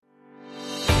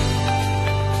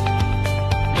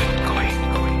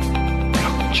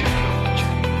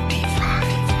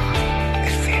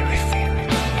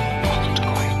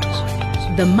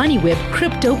the MoneyWeb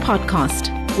Crypto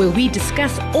Podcast, where we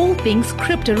discuss all things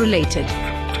crypto related.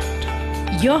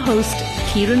 Your host,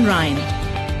 Kieran Ryan.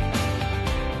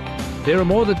 There are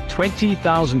more than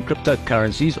 20,000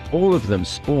 cryptocurrencies, all of them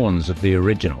spawns of the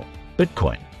original,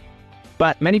 Bitcoin.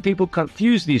 But many people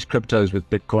confuse these cryptos with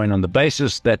Bitcoin on the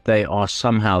basis that they are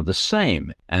somehow the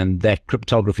same and that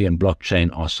cryptography and blockchain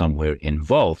are somewhere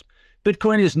involved.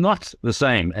 Bitcoin is not the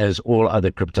same as all other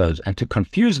cryptos, and to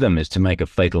confuse them is to make a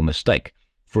fatal mistake.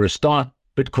 For a start,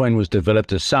 Bitcoin was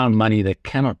developed as sound money that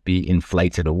cannot be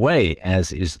inflated away,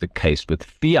 as is the case with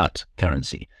fiat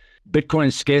currency.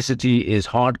 Bitcoin's scarcity is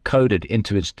hard-coded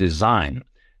into its design.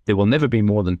 There will never be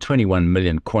more than 21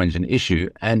 million coins in issue,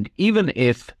 and even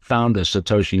if founder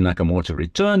Satoshi Nakamoto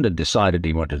returned and decided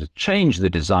he wanted to change the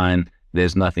design,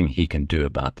 there's nothing he can do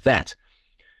about that.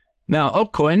 Now,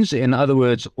 altcoins, in other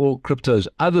words, all cryptos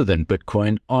other than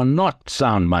Bitcoin, are not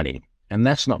sound money. And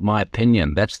that's not my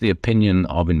opinion. That's the opinion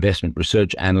of investment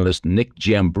research analyst Nick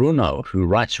Giambruno, who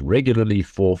writes regularly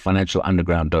for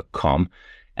financialunderground.com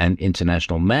and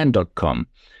internationalman.com.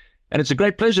 And it's a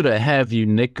great pleasure to have you,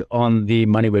 Nick, on the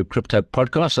MoneyWeb Crypto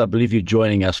Podcast. I believe you're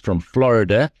joining us from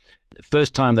Florida.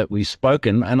 First time that we've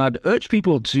spoken, and I'd urge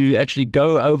people to actually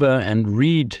go over and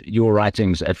read your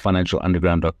writings at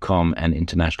financialunderground.com and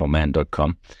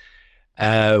internationalman.com.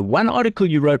 One article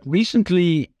you wrote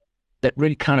recently that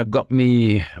really kind of got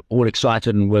me all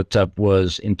excited and worked up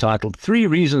was entitled 3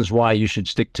 Reasons Why You Should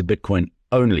Stick to Bitcoin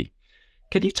Only.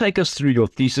 Can you take us through your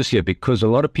thesis here? Because a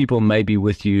lot of people may be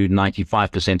with you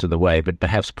 95% of the way, but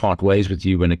perhaps part ways with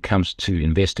you when it comes to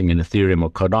investing in Ethereum or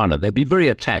Cardano. They'd be very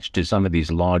attached to some of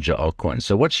these larger altcoins.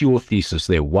 So what's your thesis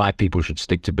there, why people should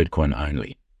stick to Bitcoin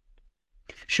only?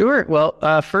 Sure. Well,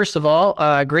 first of all,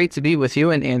 great to be with you,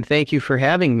 and thank you for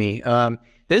having me.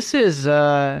 This is,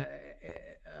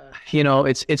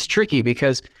 it's tricky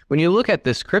because when you look at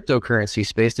this cryptocurrency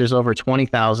space, there's over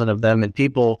 20,000 of them, and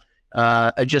people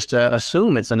just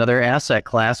assume it's another asset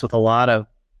class with a lot of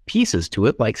pieces to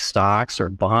it, like stocks or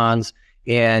bonds,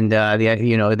 and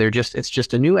it's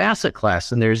just a new asset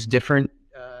class, and there's different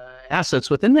assets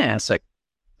within the asset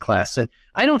class. And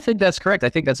I don't think that's correct. I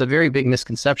think that's a very big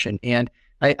misconception. And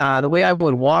the way I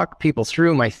would walk people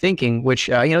through my thinking, which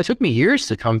it took me years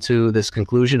to come to this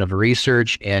conclusion of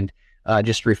research and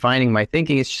just refining my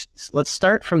thinking. Let's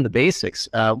start from the basics.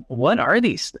 What are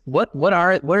these? What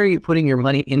are you putting your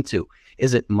money into?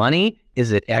 Is it money?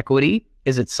 Is it equity?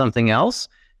 Is it something else?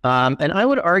 And I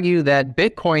would argue that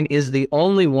Bitcoin is the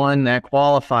only one that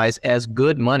qualifies as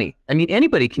good money. I mean,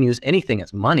 anybody can use anything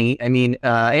as money. I mean,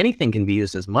 anything can be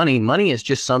used as money. Money is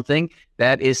just something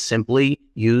that is simply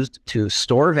used to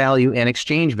store value and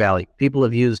exchange value. People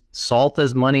have used salt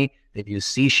as money. They've used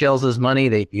seashells as money.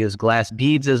 They've used glass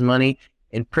beads as money.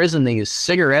 In prison, they use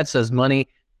cigarettes as money,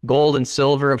 gold and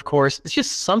silver, of course. It's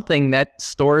just something that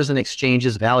stores and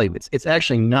exchanges value. It's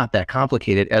actually not that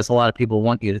complicated, as a lot of people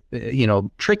want you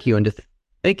to, trick you into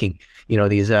thinking,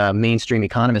 these mainstream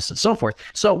economists and so forth.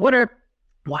 So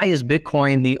why is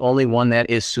Bitcoin the only one that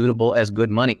is suitable as good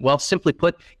money? Well, simply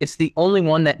put, it's the only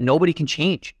one that nobody can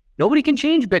change. Nobody can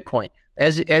change Bitcoin.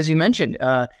 As you mentioned,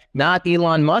 not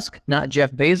Elon Musk, not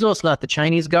Jeff Bezos, not the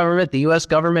Chinese government, the U.S.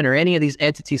 government, or any of these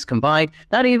entities combined.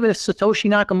 Not even if Satoshi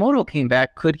Nakamoto came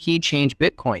back, could he change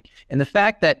Bitcoin. And the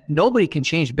fact that nobody can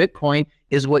change Bitcoin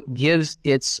is what gives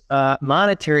its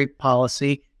monetary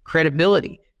policy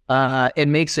credibility. It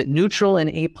makes it neutral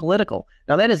and apolitical.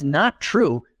 Now, that is not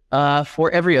true for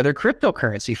every other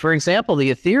cryptocurrency. For example, the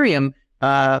Ethereum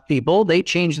people, they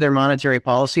change their monetary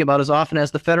policy about as often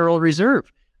as the Federal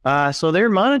Reserve. So their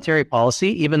monetary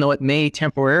policy, even though it may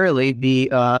temporarily be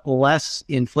less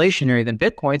inflationary than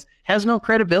Bitcoin's, has no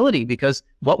credibility, because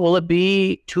what will it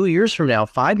be 2 years from now,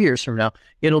 5 years from now?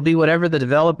 It'll be whatever the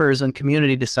developers and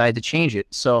community decide to change it.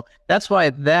 So that's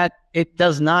why it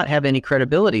does not have any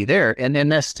credibility there. And then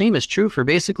the same is true for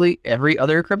basically every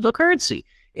other cryptocurrency.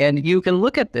 And you can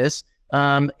look at this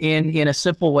in a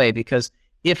simple way, because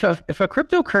if a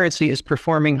cryptocurrency is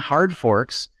performing hard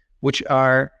forks, which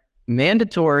are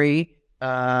mandatory,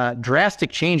 drastic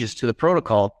changes to the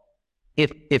protocol,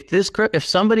 if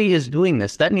somebody is doing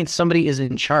this, that means somebody is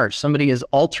in charge. Somebody is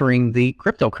altering the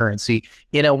cryptocurrency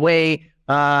in a way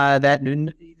that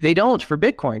they don't for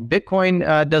Bitcoin.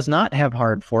 Bitcoin does not have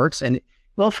hard forks. And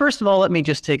well, first of all, let me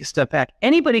just take a step back.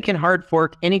 Anybody can hard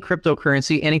fork any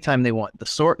cryptocurrency anytime they want.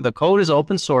 The code is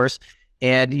open source,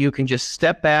 and you can just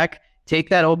step back, take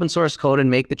that open source code and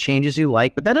make the changes you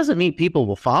like, but that doesn't mean people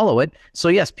will follow it. So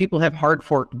yes, people have hard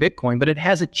forked Bitcoin, but it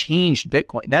hasn't changed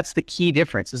Bitcoin. That's the key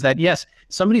difference, is that yes,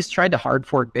 somebody's tried to hard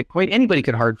fork Bitcoin. Anybody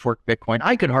could hard fork Bitcoin.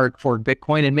 I could hard fork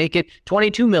Bitcoin and make it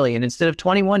 22 million instead of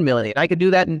 21 million. I could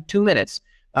do that in 2 minutes.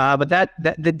 But that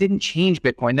didn't change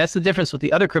Bitcoin. That's the difference with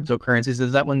the other cryptocurrencies,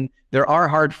 is that when there are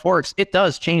hard forks, it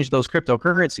does change those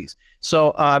cryptocurrencies.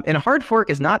 So, and a hard fork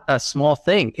is not a small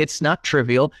thing. It's not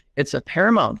trivial. It's a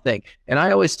paramount thing. And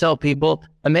I always tell people,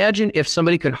 imagine if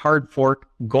somebody could hard fork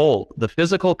gold, the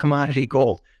physical commodity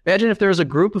gold. Imagine if there was a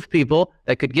group of people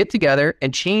that could get together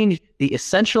and change the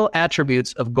essential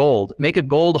attributes of gold, make a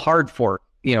gold hard fork,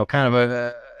 kind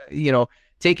of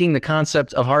taking the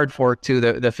concept of hard fork to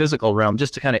the physical realm,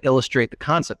 just to kind of illustrate the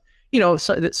concept.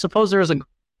 Suppose there was a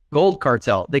gold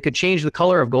cartel. They could change the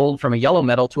color of gold from a yellow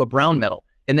metal to a brown metal,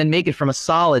 and then make it from a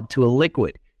solid to a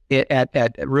liquid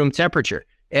at room temperature.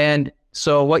 And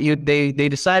so they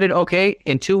decided, okay,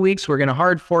 in 2 weeks, we're going to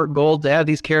hard fork gold to have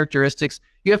these characteristics.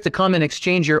 You have to come and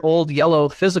exchange your old yellow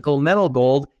physical metal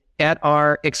gold at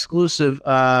our exclusive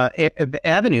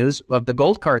avenues of the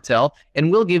gold cartel,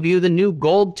 and we'll give you the new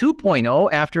gold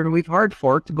 2.0 after we've hard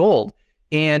forked gold.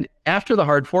 And after the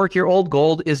hard fork, your old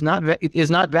gold is not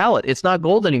valid. It's not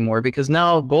gold anymore, because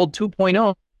now gold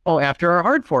 2.0 after our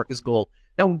hard fork is gold.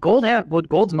 Now, would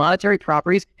gold's monetary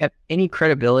properties have any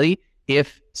credibility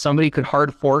if somebody could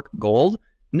hard fork gold?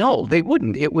 No, they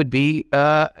wouldn't. It would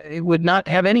not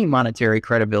have any monetary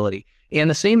credibility. And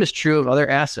the same is true of other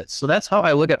assets. So that's how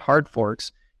I look at hard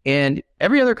forks. And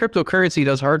every other cryptocurrency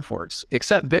does hard forks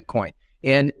except Bitcoin.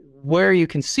 And where you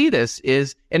can see this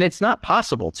is, and it's not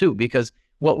possible too, because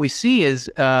what we see is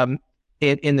in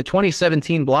the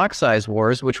 2017 block size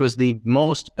wars, which was the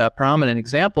most prominent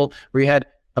example, where you had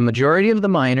a majority of the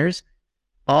miners,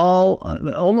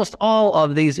 almost all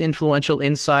of these influential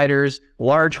insiders,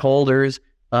 large holders,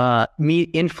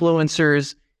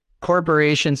 influencers,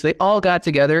 corporations, they all got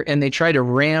together and they tried to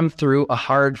ram through a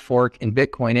hard fork in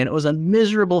Bitcoin, and it was a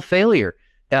miserable failure.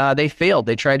 They failed.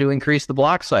 They tried to increase the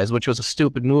block size, which was a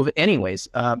stupid move anyways.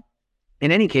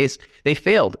 In any case, they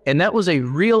failed. And that was a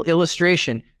real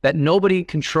illustration that nobody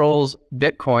controls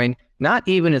Bitcoin, not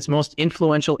even its most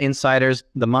influential insiders,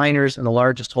 the miners and the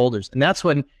largest holders. And that's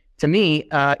when, to me,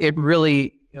 it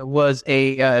really was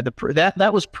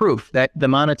that was proof that the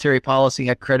monetary policy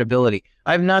had credibility.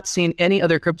 I've not seen any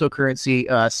other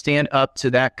cryptocurrency stand up to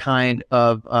that kind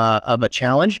of a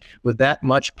challenge with that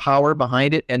much power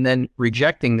behind it, and then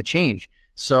rejecting the change.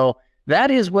 So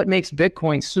that is what makes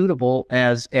Bitcoin suitable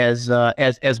as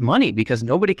money, because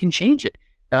nobody can change it.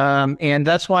 And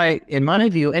that's why, in my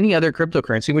view, any other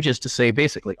cryptocurrency, which is to say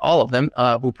basically all of them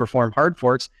who perform hard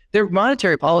forks, their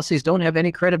monetary policies don't have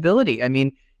any credibility. I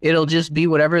mean, it'll just be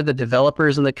whatever the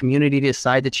developers and the community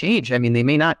decide to change. I mean, they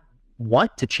may not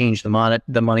want to change the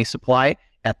money supply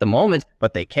at the moment,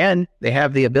 but they can. They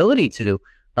have the ability to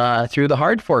through the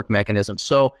hard fork mechanism.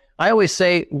 So I always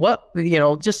say,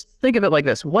 just think of it like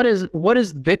this: what is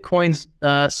Bitcoin's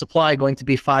supply going to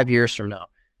be 5 years from now?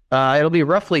 It'll be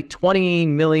roughly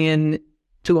 20,290,000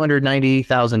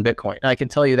 Bitcoin. I can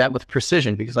tell you that with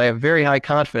precision, because I have very high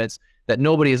confidence that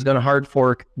nobody is going to hard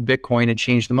fork Bitcoin and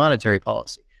change the monetary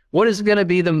policy. What is going to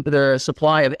be the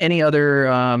supply of any other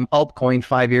altcoin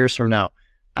 5 years from now?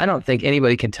 I don't think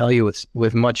anybody can tell you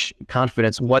with much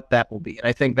confidence what that will be. And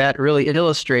I think that really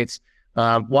illustrates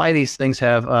why these things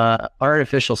have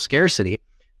artificial scarcity.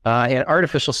 And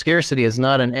artificial scarcity is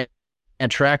not an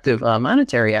attractive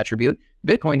monetary attribute.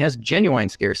 Bitcoin has genuine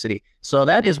scarcity. So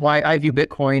that is why I view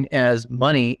Bitcoin as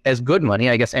money, as good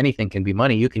money. I guess anything can be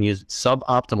money. You can use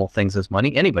suboptimal things as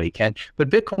money. Anybody can.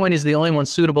 But Bitcoin is the only one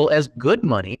suitable as good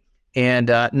money, and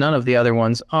none of the other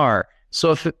ones are.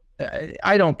 So if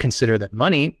I don't consider them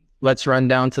money, let's run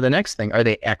down to the next thing. Are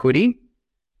they equity?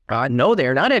 No,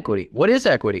 they're not equity. What is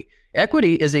equity?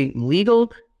 Equity is a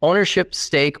legal ownership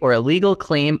stake or a legal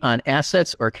claim on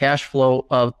assets or cash flow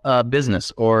of a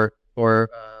business or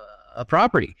a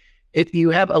property. If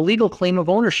you have a legal claim of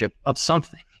ownership of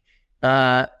something,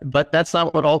 but that's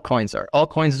not what altcoins are.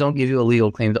 Altcoins don't give you a legal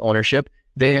claim to ownership.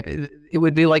 It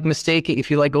would be like mistaking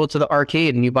if you go to the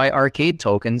arcade and you buy arcade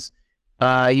tokens.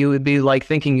 You would be like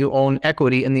thinking you own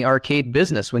equity in the arcade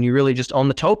business when you really just own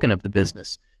the token of the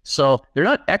business. So they're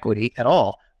not equity at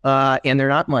all, and they're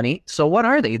not money. So what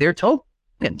are they? They're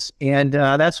tokens, and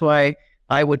that's why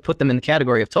I would put them in the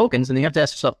category of tokens. And you have to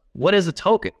ask yourself, what is a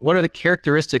token? What are the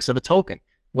characteristics of a token?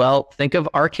 Well, think of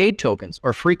arcade tokens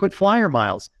or frequent flyer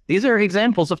miles. These are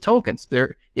examples of tokens.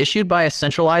 They're issued by a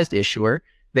centralized issuer.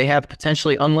 They have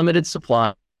potentially unlimited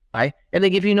supply, and they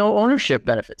give you no ownership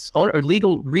benefits or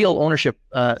real ownership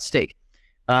stake.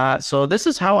 So this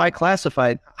is how I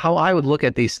classified, how I would look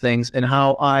at these things, and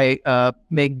how I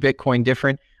make Bitcoin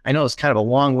different. I know it's kind of a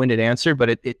long-winded answer, but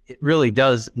it really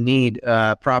does need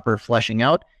proper fleshing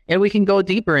out. And we can go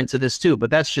deeper into this too, but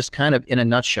that's just kind of in a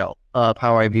nutshell of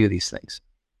how I view these things.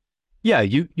 Yeah,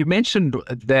 you mentioned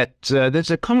that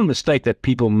there's a common mistake that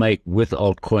people make with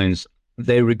altcoins.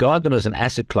 They regard them as an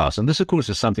asset class. And this, of course,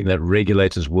 is something that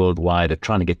regulators worldwide are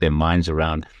trying to get their minds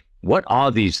around. What are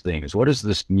these things? What is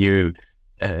this new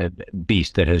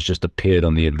beast that has just appeared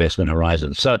on the investment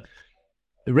horizon? So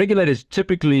the regulators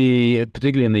typically,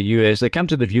 particularly in the US, they come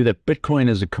to the view that Bitcoin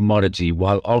is a commodity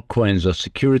while altcoins are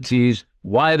securities.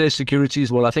 Why are they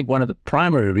securities? Well, I think one of the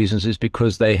primary reasons is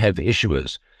because they have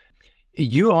issuers.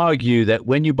 You argue that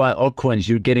when you buy altcoins,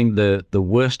 you're getting the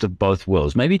worst of both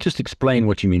worlds. Maybe just explain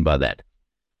what you mean by that.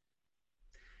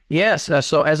 Yes.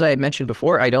 So as I mentioned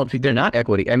before, I don't think they're not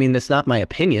equity. I mean, that's not my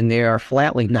opinion. They are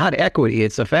flatly not equity.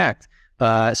 It's a fact.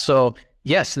 So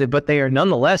yes, but they are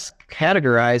nonetheless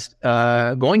categorized,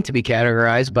 going to be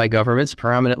categorized by governments,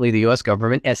 prominently the U.S.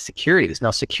 government, as securities.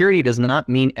 Now, security does not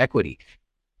mean equity.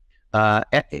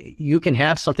 You can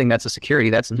have something that's a security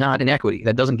that's not an equity.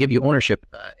 That doesn't give you ownership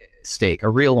stake, a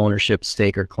real ownership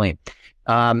stake or claim.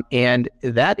 And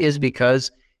that is because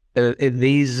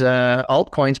these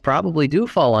altcoins probably do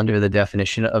fall under the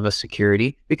definition of a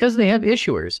security because they have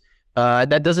issuers.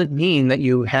 That doesn't mean that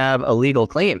you have a legal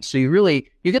claim. So you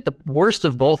get the worst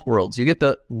of both worlds. You get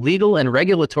the legal and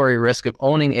regulatory risk of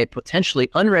owning a potentially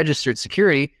unregistered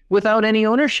security without any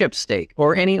ownership stake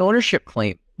or any ownership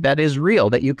claim that is real,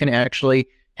 that you can actually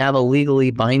have a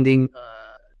legally binding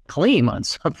claim on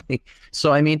something.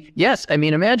 So, I mean, yes, I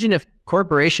mean, imagine if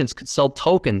corporations could sell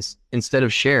tokens instead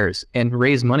of shares and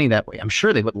raise money that way. I'm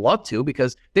sure they would love to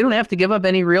because they don't have to give up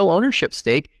any real ownership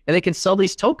stake and they can sell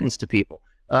these tokens to people.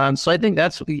 So I think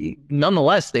that's,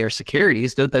 nonetheless, they are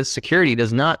securities. The security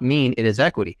does not mean it is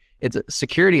equity.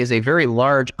 Security is a very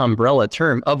large umbrella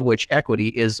term of which equity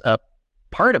is a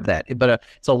part of that, but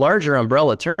it's a larger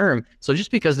umbrella term. So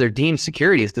just because they're deemed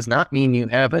securities does not mean you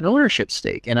have an ownership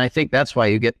stake. And I think that's why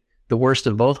you get the worst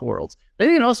of both worlds. But I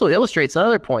think it also illustrates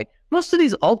another point. Most of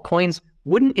these altcoins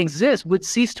would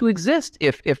cease to exist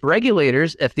if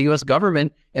regulators, if the U.S.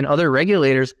 government and other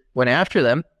regulators went after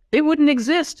them. They wouldn't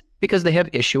exist because they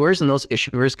have issuers, and those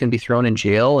issuers can be thrown in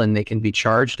jail and they can be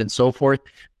charged and so forth.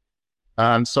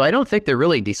 So I don't think they're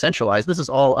really decentralized. This is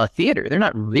all a theater. They're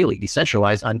not really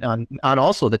decentralized on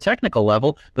also the technical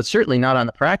level, but certainly not on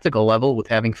the practical level with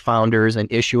having founders and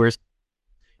issuers.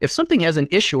 If something has an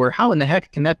issuer, how in the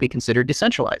heck can that be considered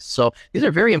decentralized? So these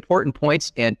are very important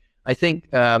points, and I think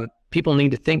people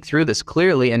need to think through this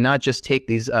clearly and not just take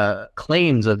these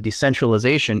claims of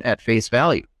decentralization at face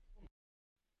value.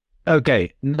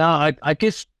 Okay. Now, I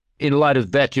guess in light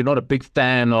of that, you're not a big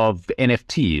fan of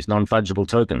NFTs, non-fungible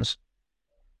tokens.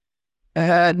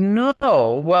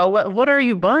 No. Well, what are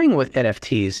you buying with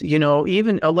NFTs? You know,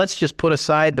 even let's just put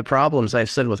aside the problems I've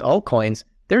said with altcoins.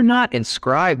 They're not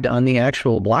inscribed on the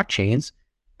actual blockchains.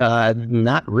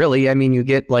 Not really. I mean, you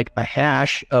get like a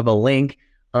hash of a link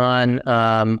on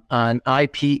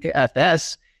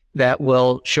IPFS that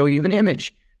will show you an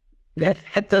image.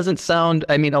 That doesn't sound,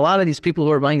 I mean, a lot of these people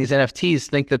who are buying these NFTs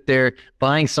think that they're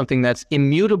buying something that's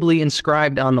immutably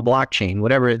inscribed on the blockchain,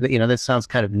 whatever, you know, that sounds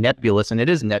kind of nebulous, and it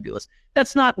is nebulous.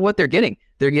 That's not what they're getting.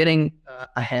 They're getting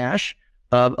a hash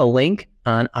of a link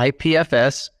on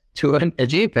IPFS to a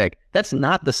JPEG. That's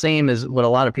not the same as what a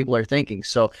lot of people are thinking.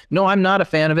 So no, I'm not a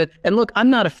fan of it. And look, I'm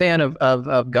not a fan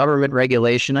of government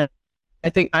regulation. I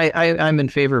think I'm in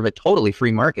favor of a totally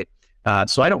free market.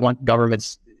 So I don't want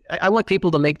governments. I want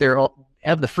people to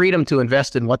have the freedom to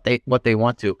invest in what they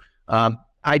want to.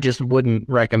 I just wouldn't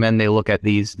recommend they look at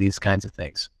these kinds of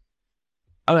things.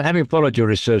 Having followed your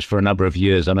research for a number of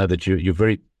years, I know that you're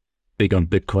very big on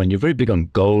Bitcoin. You're very big on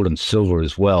gold and silver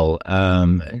as well.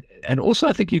 And also,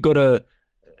 I think you've got a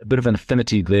bit of an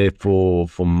affinity there for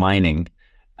mining,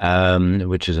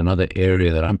 which is another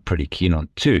area that I'm pretty keen on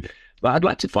too. But I'd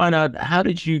like to find out, how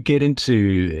did you get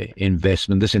into this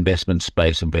investment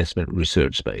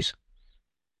research space?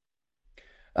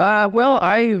 Well,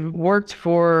 I worked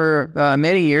for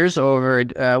many years,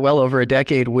 well over a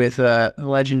decade, with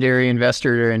legendary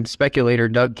investor and speculator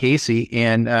Doug Casey,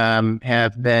 and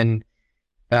have been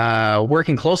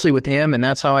working closely with him, and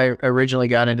that's how I originally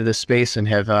got into this space, and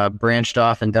have branched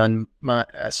off and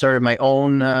started my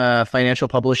own financial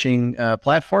publishing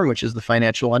platform, which is the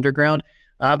Financial Underground.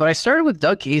 But I started with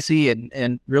Doug Casey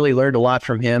and really learned a lot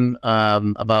from him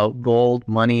about gold,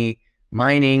 money,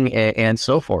 mining, and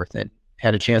so forth, and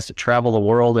had a chance to travel the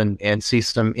world and see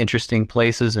some interesting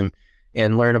places and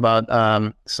learn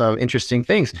about some interesting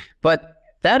things. But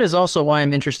that is also why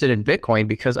I'm interested in Bitcoin,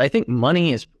 because I think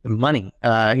money is money.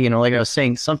 Like I was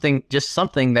saying, something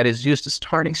that is used to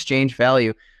store and exchange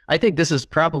value. I think this is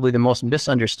probably the most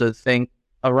misunderstood thing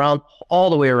all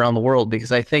the way around the world,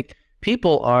 because I think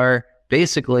people are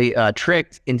basically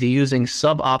tricked into using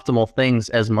suboptimal things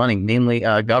as money, namely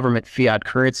government fiat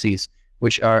currencies,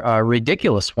 which are a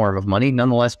ridiculous form of money.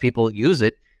 Nonetheless, people use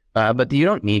it, but you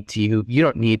don't need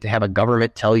to have a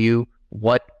government tell you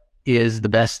what is the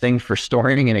best thing for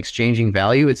storing and exchanging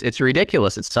value. It's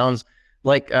ridiculous. It sounds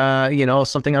like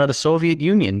something out of the Soviet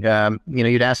Union.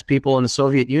 You'd ask people in the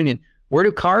Soviet Union, where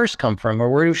do cars come from, or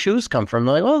where do shoes come from?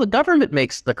 They're like, oh, the government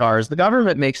makes the cars, the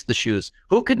government makes the shoes.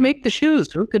 Who could make the shoes?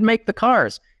 Who could make the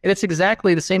cars? And it's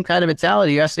exactly the same kind of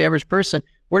mentality. You ask the average person,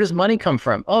 where does money come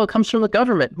from? Oh, it comes from the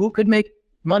government. Who could make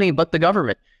money but the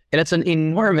government? And it's an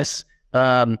enormous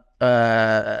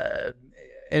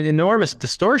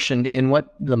distortion in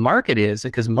what the market is,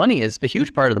 because money is a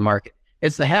huge part of the market.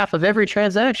 It's the half of every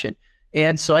transaction.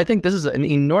 And so I think this is an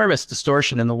enormous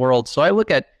distortion in the world. So I look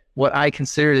at what I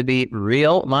consider to be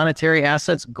real monetary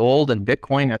assets, gold and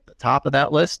Bitcoin at the top of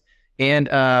that list. And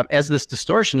as this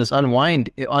distortion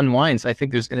unwinds, I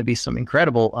think there's going to be some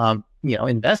incredible,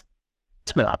 investment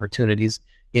opportunities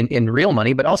in real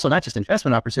money, but also not just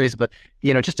investment opportunities, but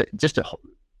just to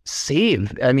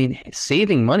save. I mean,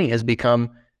 saving money has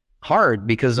become hard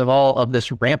because of all of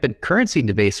this rampant currency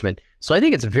debasement. So I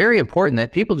think it's very important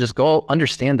that people just go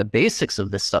understand the basics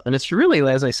of this stuff. And it's really,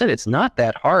 as I said, it's not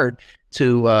that hard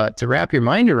to wrap your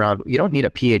mind around. You don't need a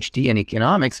PhD in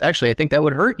economics. Actually, I think that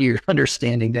would hurt your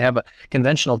understanding to have a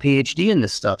conventional PhD in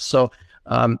this stuff. So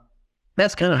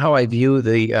that's kind of how I view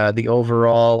the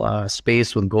overall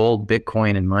space with gold,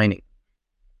 Bitcoin, and mining.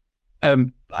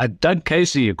 Doug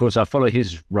Casey, of course, I follow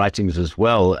his writings as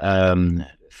well.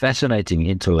 Fascinating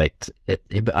intellect.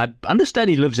 I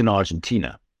understand he lives in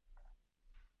Argentina.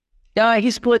 Yeah,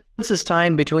 he splits his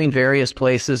time between various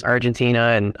places,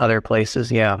 Argentina and other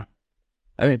places. Yeah.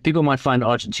 I mean, people might find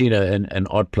Argentina an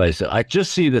odd place. I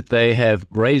just see that they have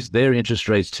raised their interest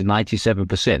rates to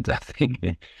 97%. I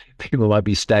think people might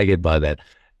be staggered by that.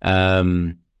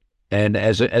 And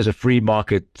as a free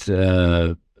market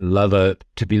lover,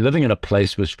 to be living in a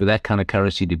place with that kind of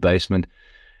currency debasement,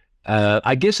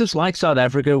 I guess it's like South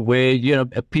Africa, where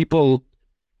people,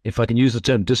 if I can use the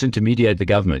term, disintermediate the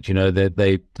government.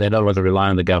 They no longer rely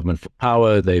on the government for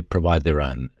power. They provide their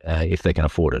own if they can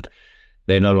afford it.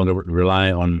 They no longer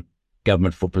rely on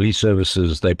government for police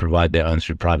services. They provide their own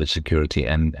through private security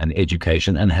and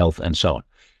education and health and so on.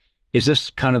 Is this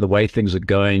kind of the way things are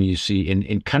going? You see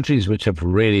in countries which have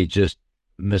really just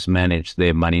mismanaged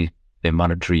their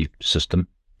monetary system,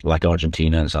 like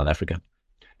Argentina and South Africa.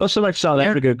 Not so much South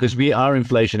Africa, because our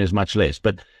inflation is much less,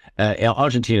 but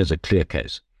Argentina is a clear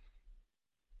case.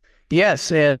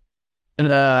 Yes, and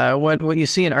what you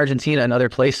see in Argentina and other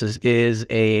places is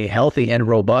a healthy and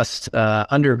robust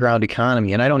underground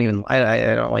economy. And I don't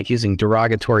like using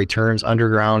derogatory terms,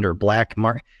 underground or black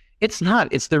market. It's not.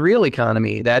 It's the real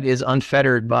economy that is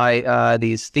unfettered by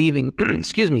these thieving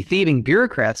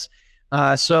bureaucrats.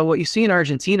 So what you see in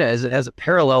Argentina is it has a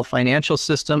parallel financial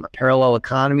system, a parallel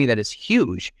economy that is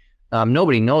huge.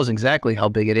 Nobody knows exactly how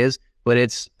big it is, but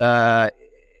it's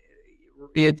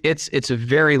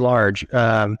very large.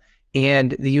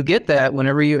 And you get that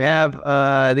whenever you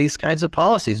have these kinds of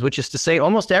policies, which is to say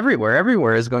almost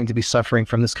everywhere is going to be suffering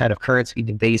from this kind of currency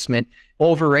debasement,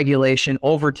 over-regulation,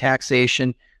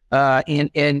 over-taxation.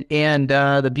 And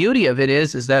the beauty of it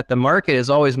is that the market is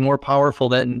always more powerful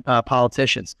than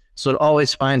politicians. So it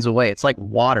always finds a way. It's like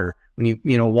water. When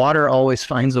water always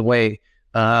finds a way.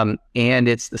 And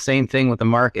it's the same thing with the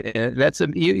market.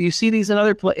 And you see these in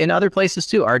other places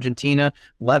too, Argentina,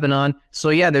 Lebanon. So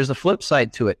yeah, there's a flip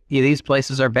side to it. These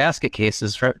places are basket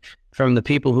cases from the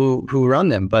people who run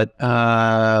them, but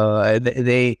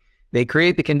they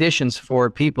create the conditions for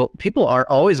people. People are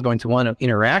always going to want to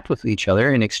interact with each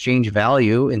other and exchange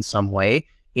value in some way,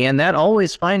 and that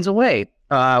always finds a way,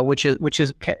 which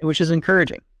is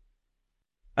encouraging.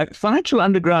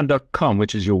 Financialunderground.com,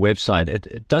 which is your website,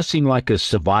 it does seem like a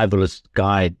survivalist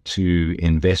guide to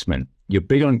investment. You're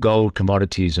big on gold,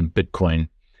 commodities, and Bitcoin.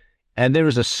 And there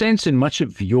is a sense in much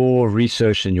of your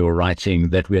research and your writing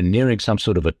that we're nearing some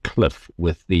sort of a cliff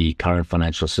with the current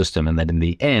financial system, and that in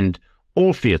the end,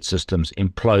 all fiat systems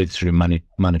implode through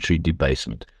monetary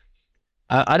debasement.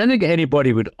 I don't think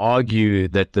anybody would argue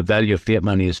that the value of fiat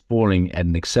money is falling at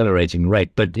an accelerating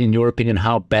rate, but in your opinion,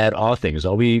 how bad are things?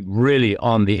 Are we really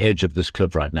on the edge of this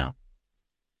cliff right now?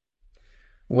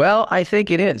 Well, I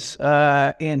think it is.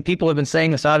 And people have been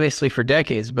saying this obviously for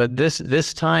decades, but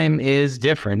this time is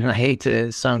different. And I hate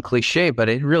to sound cliche, but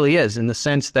it really is, in the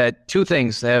sense that two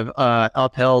things have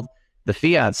upheld the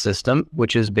fiat system,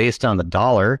 which is based on the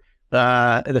dollar.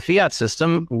 The fiat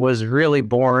system was really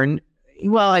born,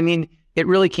 it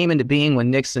really came into being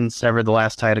when Nixon severed the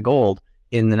last tie to gold.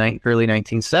 in the early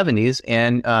 1970s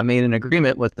and made an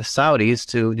agreement with the Saudis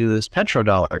to do this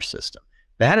petrodollar system.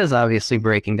 That is obviously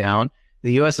breaking down.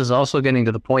 The U.S. is also getting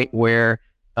to the point where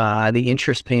the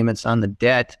interest payments on the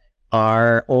debt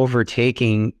are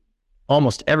overtaking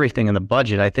almost everything in the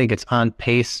budget. I think it's on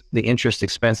pace. The interest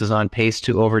expense is on pace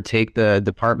to overtake the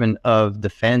Department of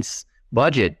Defense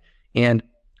budget. And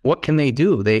what can they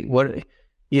do?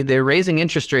 They're raising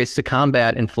interest rates to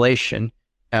combat inflation,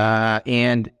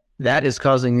 and that is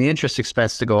causing the interest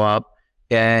expense to go up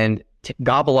and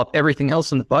gobble up everything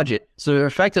else in the budget. So they're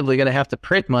effectively going to have to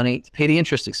print money to pay the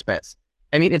interest expense.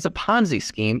 I mean, it's a Ponzi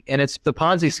scheme, and the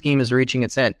Ponzi scheme is reaching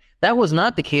its end. That was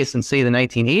not the case in, say, the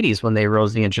 1980s when they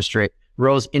rose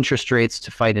interest rates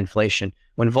to fight inflation.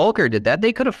 When Volcker did that,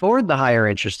 they could afford the higher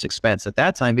interest expense at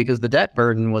that time because the debt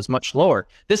burden was much lower.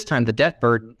 This time, the debt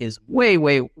burden is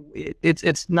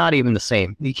it's not even the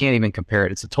same. You can't even compare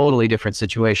it. It's a totally different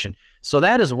situation. So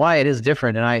that is why it is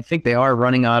different, and I think they are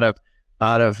running out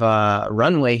of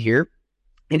runway here.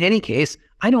 In any case,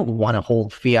 I don't want to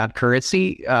hold fiat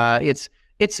currency.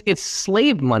 It's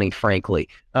slave money, frankly.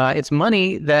 It's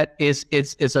money that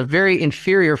it's a very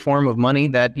inferior form of money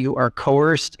that you are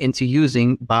coerced into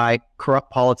using by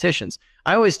corrupt politicians.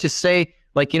 I always just say,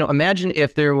 imagine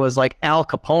if there was like Al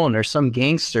Capone or some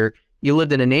gangster, you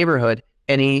lived in a neighborhood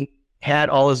and he had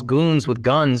all his goons with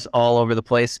guns all over the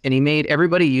place, and he made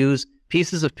everybody use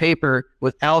pieces of paper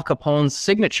with Al Capone's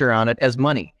signature on it as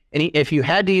money. And if you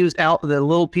had to use the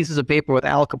little pieces of paper with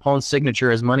Al Capone's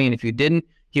signature as money, and if you didn't,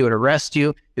 he would arrest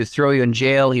you, he would throw you in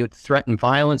jail, he would threaten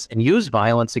violence and use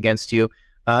violence against you.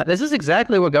 This is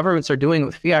exactly what governments are doing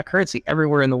with fiat currency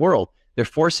everywhere in the world. They're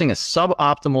forcing a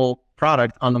suboptimal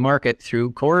product on the market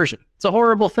through coercion. It's a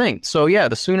horrible thing. So yeah,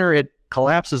 the sooner it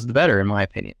collapses, the better, in my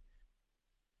opinion.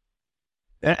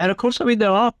 And of course, I mean, there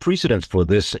are precedents for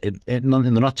this in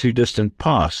the not too distant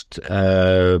past.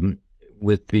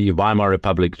 With the Weimar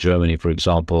Republic, Germany, for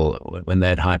example, when they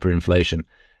had hyperinflation,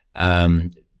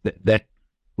 that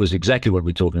was exactly what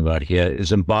we're talking about here.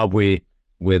 Zimbabwe,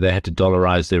 where they had to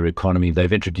dollarize their economy,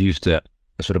 they've introduced a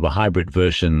sort of a hybrid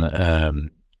version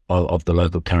of the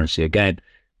local currency. Again,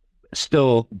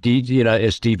 still,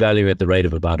 it's devaluing at the rate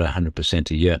of about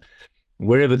 100% a year.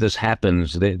 Wherever this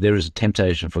happens, there is a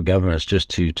temptation for governments just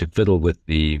to fiddle with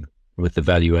the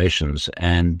valuations,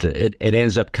 and it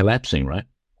ends up collapsing, right?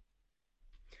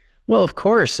 Well, of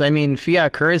course. I mean,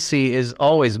 fiat currency is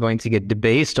always going to get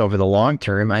debased over the long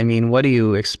term. I mean, what do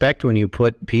you expect when you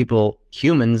put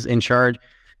humans in charge?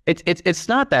 It's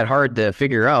not that hard to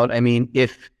figure out. I mean,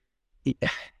 if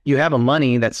you have a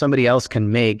money that somebody else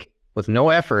can make with no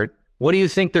effort, what do you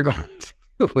think they're going to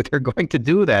do? They're going to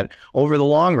do that over the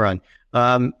long run.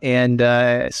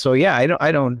 So yeah,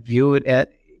 I don't view it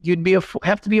at. You'd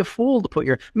have to be a fool to put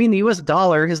the U.S.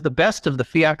 dollar is the best of the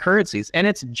fiat currencies, and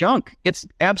it's junk. It's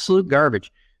absolute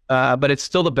garbage, but it's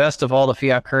still the best of all the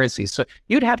fiat currencies. So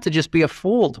you'd have to just be a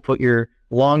fool to put your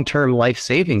long-term life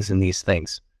savings in these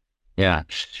things. Yeah.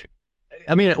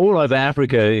 I mean, all over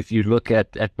Africa, if you look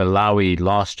at Malawi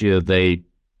last year, the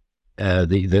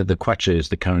kwacha is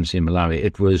the currency in Malawi.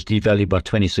 It was devalued by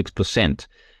 26%.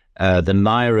 The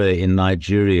naira in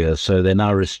Nigeria, so they're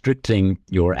now restricting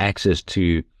your access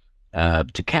to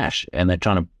cash, and they're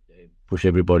trying to push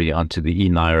everybody onto the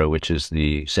e-naira, which is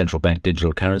the central bank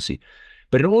digital currency.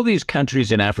 But in all these countries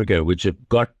in Africa, which have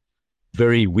got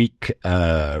very weak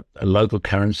local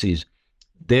currencies,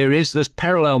 there is this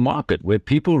parallel market where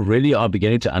people really are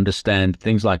beginning to understand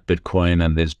things like Bitcoin,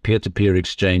 and there's peer-to-peer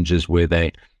exchanges where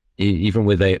they're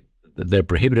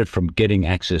prohibited from getting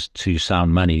access to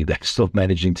sound money. They're still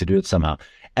managing to do it somehow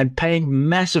and paying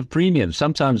massive premiums.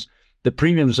 Sometimes the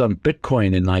premiums on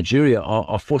Bitcoin in Nigeria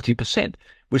are 40%,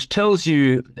 which tells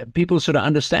you that people sort of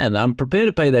understand. I'm prepared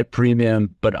to pay that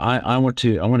premium, but I want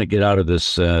to get out of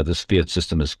this fiat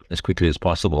system as quickly as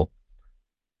possible.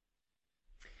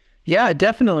 Yeah,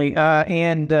 definitely.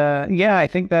 Yeah, I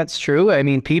think that's true. I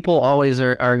mean, people always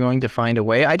are going to find a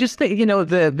way. I just think,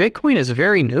 the Bitcoin is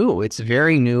very new. It's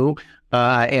very new,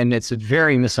 and it's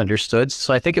very misunderstood.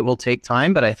 So I think it will take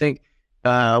time. But I think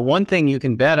one thing you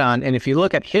can bet on, and if you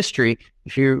look at history,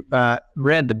 if you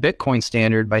read the Bitcoin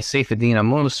Standard by Saifedean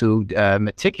Ammous, who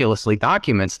meticulously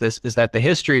documents this, is that the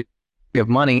history of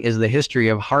money is the history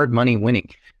of hard money winning.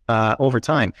 Over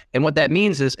time. And what that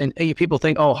means is, and people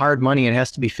think, oh, hard money, it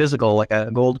has to be physical, like a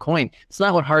gold coin. It's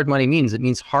not what hard money means. It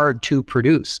means hard to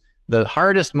produce. The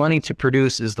hardest money to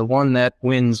produce is the one that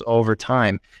wins over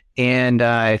time. And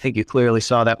I think you clearly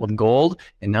saw that with gold.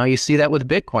 And now you see that with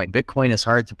Bitcoin. Bitcoin is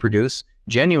hard to produce.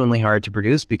 genuinely hard to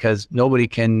produce because nobody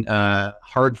can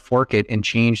hard fork it and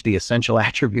change the essential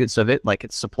attributes of it, like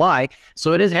its supply.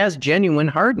 So it has genuine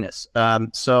hardness.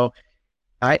 So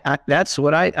that's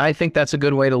what I think that's a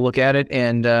good way to look at it.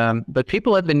 And but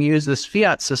people have been used. This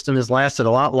fiat system has lasted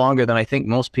a lot longer than I think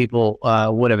most people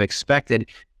would have expected.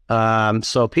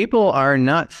 So people are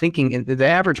not thinking. The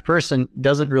average person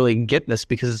doesn't really get this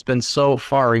because it's been so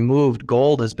far removed.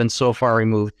 Gold has been so far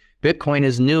removed. Bitcoin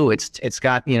is new. It's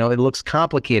got, it looks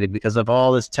complicated because of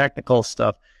all this technical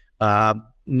stuff.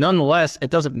 Nonetheless, it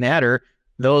doesn't matter.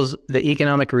 The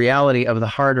economic reality of the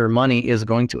harder money is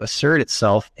going to assert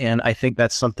itself, and I think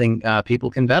that's something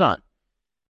people can bet on.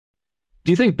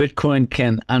 Do you think Bitcoin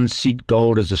can unseat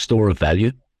gold as a store of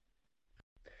value?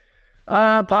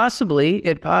 Possibly.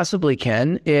 It possibly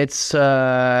can. It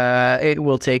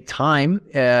will take time.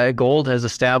 Gold has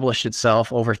established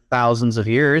itself over thousands of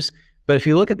years. But if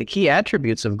you look at the key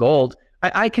attributes of gold,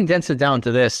 I condense it down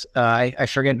to this. I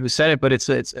forget who said it, but it's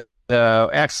an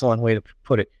excellent way to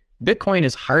put it. Bitcoin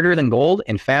is harder than gold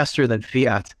and faster than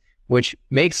fiat, which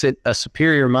makes it a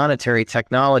superior monetary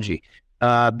technology.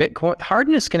 Bitcoin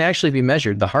hardness can actually be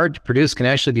measured. The hard to produce can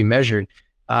actually be measured.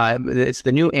 It's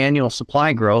the new annual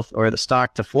supply growth, or the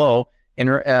stock to flow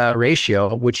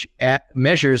ratio, which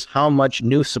measures how much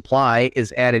new supply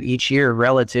is added each year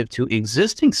relative to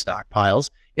existing stockpiles.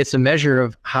 It's a measure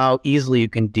of how easily you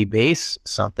can debase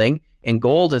something. And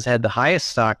gold has had the highest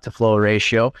stock to flow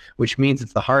ratio, which means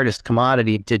it's the hardest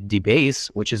commodity to debase,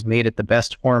 which has made it the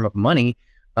best form of money.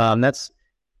 That's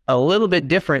a little bit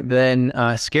different than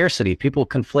scarcity. People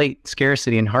conflate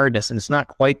scarcity and hardness, and it's not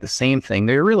quite the same thing.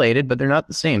 They're related, but they're not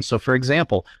the same. So, for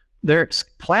example,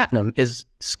 platinum is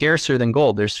scarcer than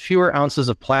gold. There's fewer ounces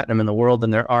of platinum in the world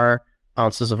than there are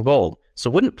ounces of gold. So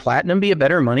wouldn't platinum be a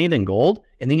better money than gold?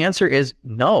 And the answer is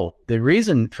no. The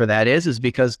reason for that is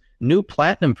because new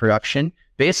platinum production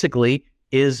basically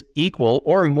is equal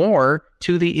or more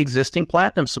to the existing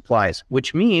platinum supplies,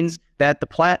 which means that the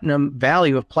platinum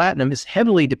value of platinum is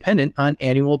heavily dependent on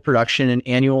annual production and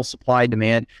annual supply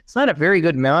demand. It's not a very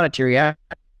good monetary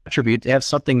attribute to have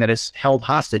something that is held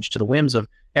hostage to the whims of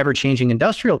ever-changing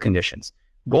industrial conditions.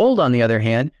 Gold, on the other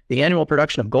hand, the annual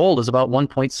production of gold is about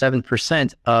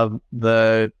 1.7% of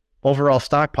the overall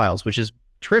stockpiles, which is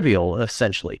trivial,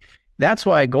 essentially. That's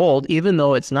why gold, even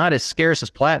though it's not as scarce as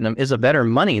platinum, is a better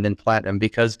money than platinum,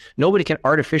 because nobody can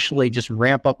artificially just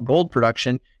ramp up gold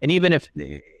production. And even if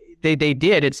they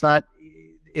did, it's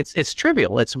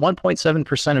trivial. It's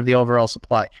 1.7% of the overall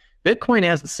supply. Bitcoin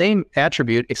has the same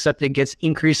attribute, except it gets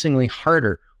increasingly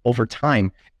harder over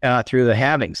time through the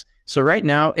halvings. So right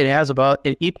now it has about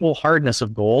an equal hardness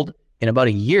of gold. In about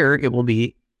a year, it will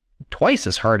be twice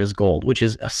as hard as gold, which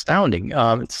is astounding.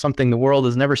 It's something the world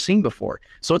has never seen before.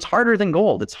 So it's harder than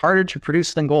gold. It's harder to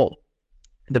produce than gold.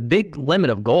 The big limit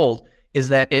of gold is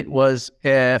that it was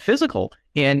physical.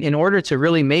 And in order to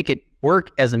really make it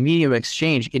work as a medium of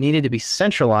exchange, it needed to be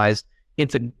centralized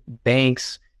into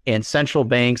banks and central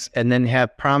banks, and then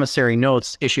have promissory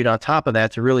notes issued on top of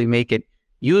that to really make it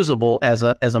usable as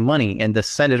a money and to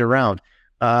send it around.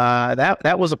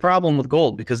 That was a problem with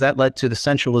gold, because that led to the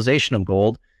centralization of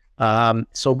gold.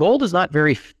 So gold is not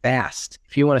very fast.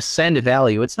 If you want to send a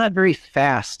value, it's not very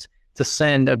fast to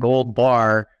send a gold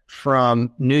bar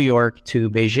from New York to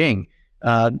Beijing.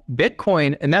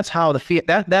 Bitcoin, and that's how the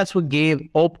fiat, that's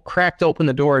what cracked open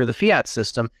the door to the fiat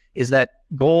system, is that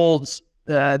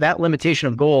that limitation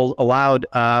of gold allowed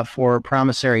for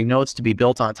promissory notes to be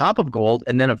built on top of gold,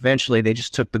 and then eventually they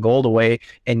just took the gold away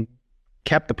and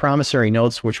kept the promissory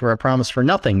notes, which were a promise for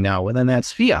nothing now, and then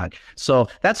that's fiat. So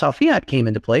that's how fiat came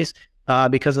into place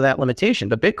because of that limitation.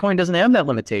 But Bitcoin doesn't have that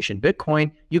limitation.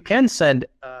 Bitcoin, you can send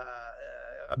 $1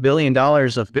 billion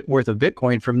worth of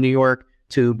Bitcoin from New York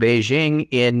to Beijing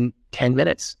in 10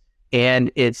 minutes, and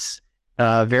it's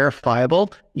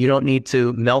verifiable. You don't need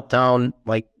to melt down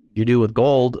like you do with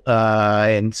gold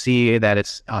and see that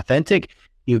it's authentic.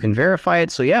 You can verify it.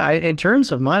 So yeah, in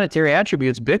terms of monetary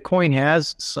attributes, Bitcoin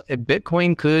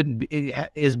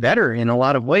is better in a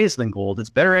lot of ways than gold. It's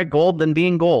better at gold than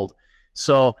being gold.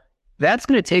 So that's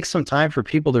going to take some time for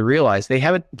people to realize. They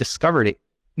haven't discovered it.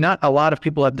 Not a lot of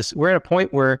people have this. We're at a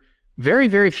point where very,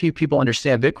 very few people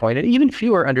understand Bitcoin, and even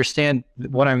fewer understand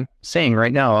what I'm saying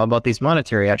right now about these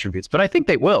monetary attributes. But I think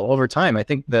they will over time. I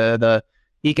think the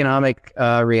economic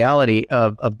reality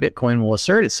of Bitcoin will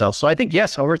assert itself. So I think,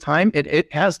 yes, over time,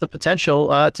 it has the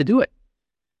potential to do it.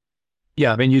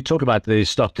 Yeah, I mean, you talk about the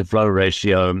stock to flow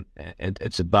ratio, and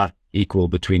it's about equal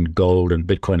between gold and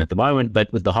Bitcoin at the moment,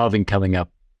 but with the halving coming up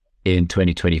in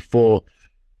 2024,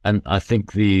 and I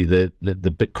think the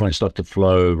Bitcoin stock to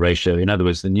flow ratio, in other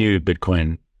words, the new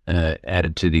Bitcoin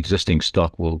added to the existing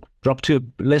stock will drop to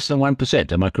less than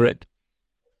 1%. Am I correct?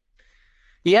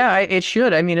 Yeah, it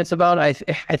should. I mean, it's about, I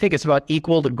think it's about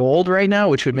equal to gold right now,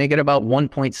 which would make it about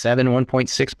 1.7,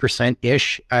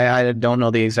 1.6%-ish. I don't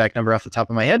know the exact number off the top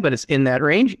of my head, but it's in that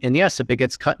range. And yes, if it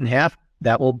gets cut in half,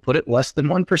 that will put it less than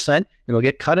 1%. It'll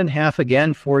get cut in half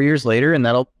again 4 years later, and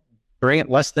that'll bring it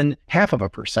less than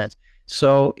 0.5%.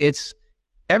 So it's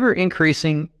ever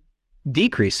decreasing,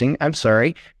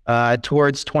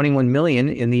 towards 21 million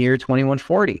in the year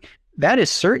 2140. That is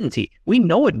certainty. We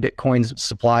know what Bitcoin's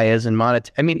supply is in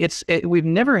monetary. I mean, we've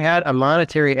never had a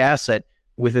monetary asset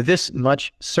with this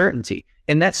much certainty.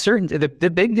 And that certainty, the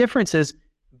big difference is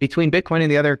between Bitcoin and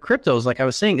the other cryptos, like I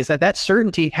was saying, is that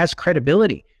certainty has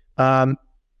credibility. That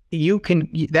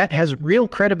has real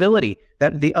credibility.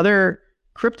 That the other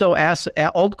crypto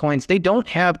altcoins, they don't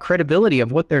have credibility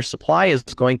of what their supply is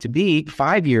going to be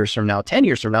 5 years from now, 10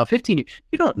 years from now, 15 years.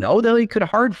 You don't know. They could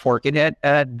hard fork it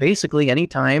at basically any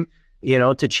time,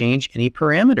 to change any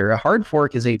parameter. A hard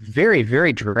fork is a very,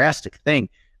 very drastic thing.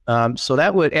 So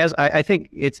that would, as I think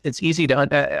it's easy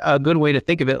to, a good way to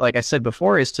think of it, like I said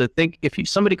before, is to think if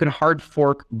somebody could hard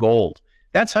fork gold.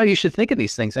 That's how you should think of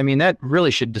these things. I mean, that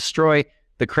really should destroy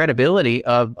the credibility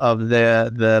of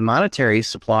the monetary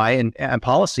supply and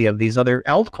policy of these other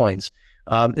altcoins.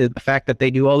 The fact that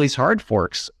they do all these hard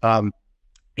forks, and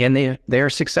they are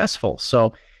successful.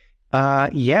 So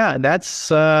that's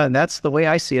the way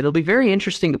I see it. It'll be very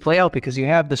interesting to play out because you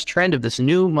have this trend of this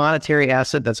new monetary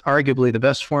asset that's arguably the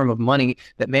best form of money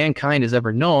that mankind has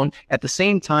ever known. At the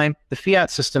same time, the fiat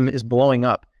system is blowing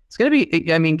up. It's going to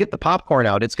be, I mean, get the popcorn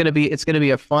out. It's going to be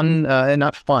a fun,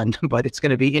 not fun, but it's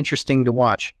going to be interesting to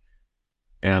watch.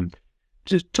 And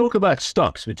just talk about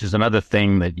stocks, which is another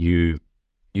thing that you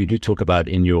do talk about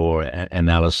in your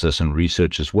analysis and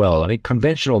research as well. I mean,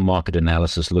 conventional market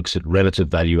analysis looks at relative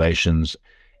valuations,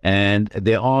 and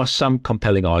there are some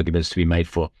compelling arguments to be made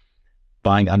for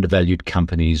buying undervalued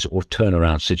companies or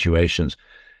turnaround situations.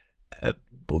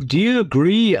 Do you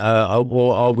agree, or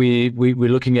are we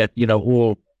looking at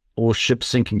all ships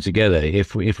sinking together?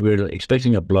 If we're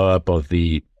expecting a blow up of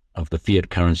the fiat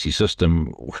currency system,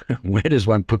 where does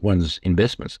one put one's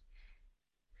investments?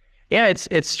 Yeah,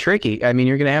 it's tricky. I mean,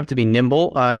 you're going to have to be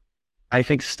nimble. I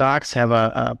think stocks have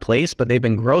a place, but they've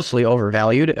been grossly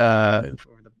overvalued. I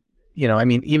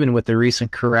mean, even with the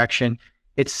recent correction,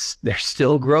 they're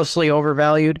still grossly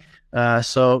overvalued.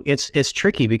 So it's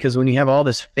tricky because when you have all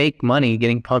this fake money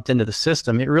getting pumped into the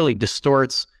system, it really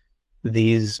distorts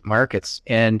these markets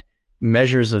and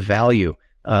measures of value.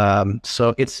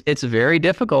 So it's very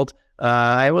difficult.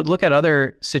 I would look at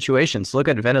other situations. Look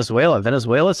at Venezuela.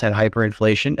 Venezuela's had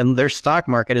hyperinflation and their stock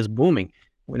market is booming.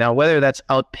 Now, whether that's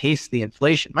outpaced the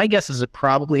inflation, my guess is it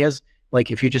probably has.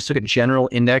 Like if you just took a general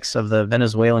index of the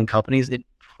Venezuelan companies,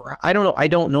 I don't know. I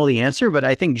don't know the answer, but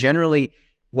I think generally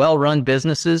well-run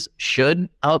businesses should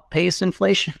outpace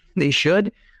inflation. They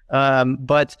should.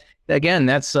 But again,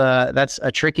 that's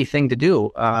a tricky thing to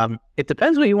do. It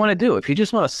depends what you want to do. If you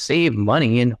just want to save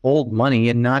money and hold money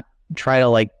and not try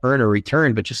to earn a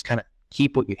return, but just kind of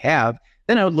keep what you have,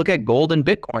 then I would look at gold and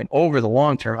Bitcoin over the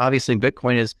long term. Obviously,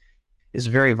 Bitcoin is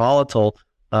very volatile,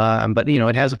 but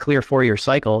it has a clear 4-year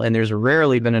cycle, and there's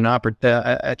rarely been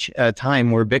a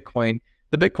time where the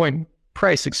Bitcoin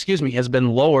price, has been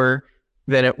lower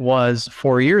than it was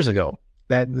 4 years ago.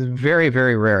 That's very,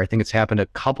 very rare. I think it's happened a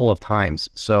couple of times.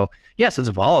 So yes, it's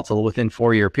volatile within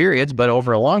 4-year periods, but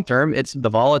over a long term, the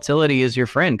volatility is your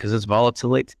friend because it's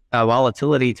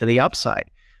volatility to the upside,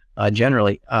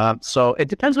 generally. So it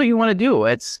depends what you want to do.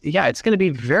 It's going to be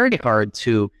very hard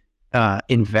to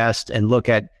invest and look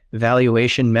at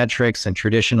valuation metrics and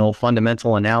traditional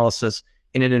fundamental analysis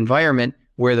in an environment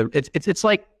where it's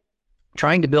like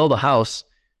trying to build a house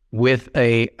with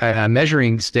a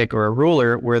measuring stick or a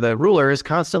ruler where the ruler is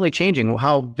constantly changing.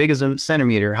 How big is a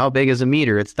centimeter? How big is a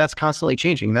meter? That's constantly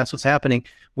changing. That's what's happening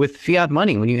with fiat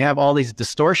money. When you have all these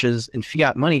distortions in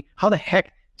fiat money, how the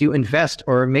heck do you invest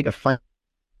or make a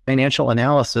financial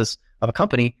analysis of a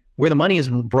company where the money is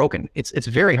broken? It's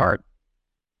very hard.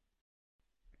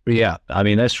 Yeah, I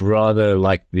mean, that's rather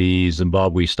like the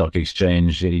Zimbabwe Stock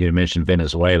Exchange. You mentioned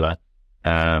Venezuela.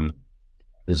 The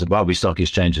Zimbabwe Stock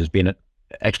Exchange has been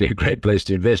actually a great place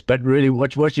to invest, but really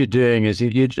what you're doing is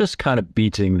you're just kind of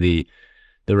beating the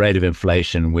rate of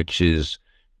inflation which is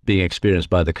being experienced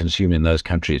by the consumer in those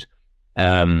countries.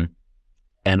 And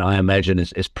I imagine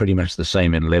it's pretty much the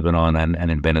same in Lebanon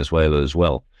and in Venezuela as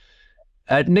well.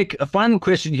 Nick, a final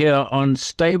question here on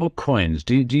stable coins.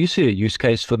 Do you see a use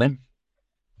case for them?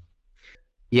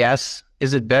 Yes.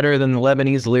 Is it better than the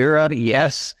Lebanese lira?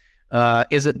 Yes.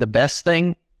 Is it the best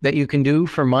thing that you can do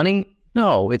for money?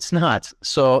 No, it's not.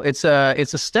 So it's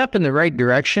a step in the right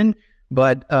direction,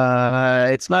 but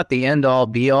it's not the end all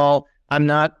be all. I'm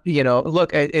not,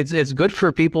 look, it's good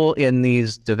for people in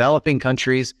these developing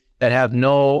countries that have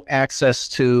no access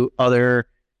to other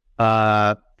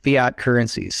fiat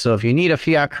currencies. So if you need a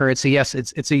fiat currency, yes,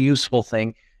 it's a useful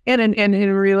thing. And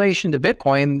in relation to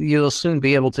Bitcoin, you'll soon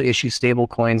be able to issue stable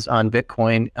coins on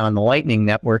Bitcoin on the Lightning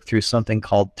Network through something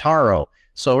called Taro.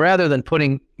 So rather than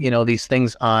putting, these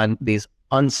things on these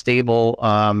unstable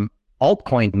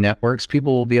altcoin networks,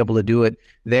 people will be able to do it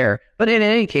there. But in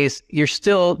any case, you're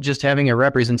still just having a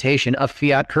representation of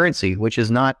fiat currency, which is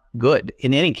not good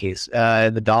in any case.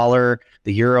 The dollar,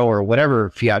 the euro, or whatever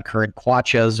fiat current,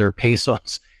 kwachas or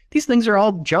pesos, these things are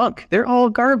all junk. They're all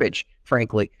garbage,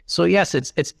 frankly. So yes,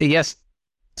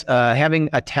 having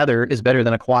a tether is better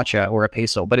than a kwacha or a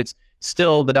peso, but it's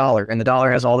still the dollar, and the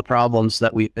dollar has all the problems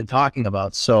that we've been talking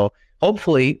about. So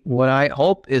hopefully, what I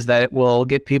hope is that it will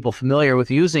get people familiar with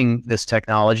using this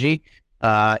technology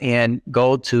and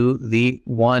go to the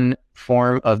one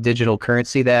form of digital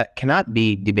currency that cannot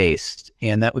be debased,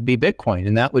 and that would be Bitcoin,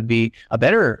 and that would be a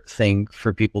better thing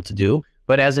for people to do.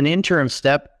 But as an interim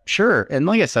step, sure. And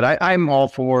like I said, I'm all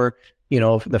for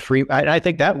the free. I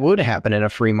think that would happen in a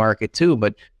free market too.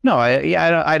 But no,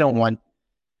 I don't want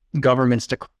governments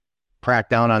to crack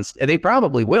down on. They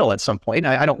probably will at some point.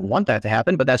 I don't want that to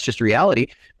happen, but that's just reality.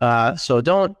 So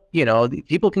don't,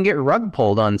 people can get rug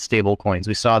pulled on stable coins.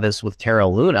 We saw this with Terra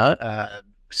Luna,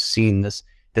 seen this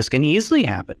can easily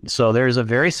happen. So there's a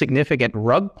very significant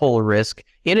rug pull risk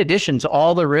in addition to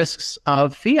all the risks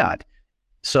of fiat.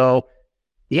 So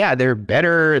yeah, they're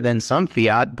better than some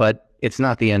fiat, but it's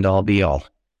not the end all be all.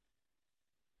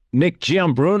 Nick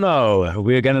Giambruno,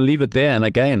 we're going to leave it there. And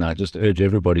again, I just urge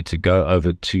everybody to go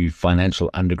over to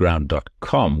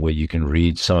financialunderground.com, where you can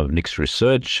read some of Nick's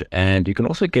research, and you can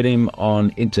also get him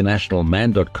on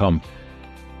internationalman.com.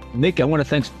 Nick, I want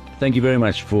to thank you very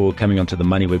much for coming onto the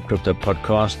Money Web Crypto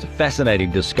podcast.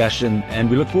 Fascinating discussion, and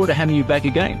we look forward to having you back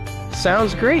again.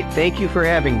 Sounds great. Thank you for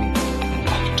having me.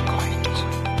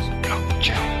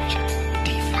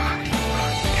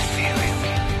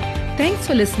 Thanks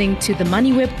for listening to the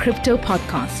MoneyWeb Crypto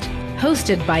Podcast,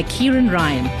 hosted by Kieran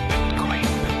Ryan.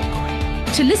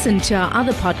 To listen to our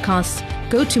other podcasts,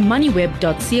 go to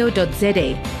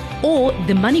moneyweb.co.za or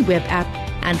the MoneyWeb app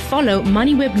and follow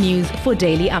MoneyWeb News for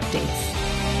daily updates.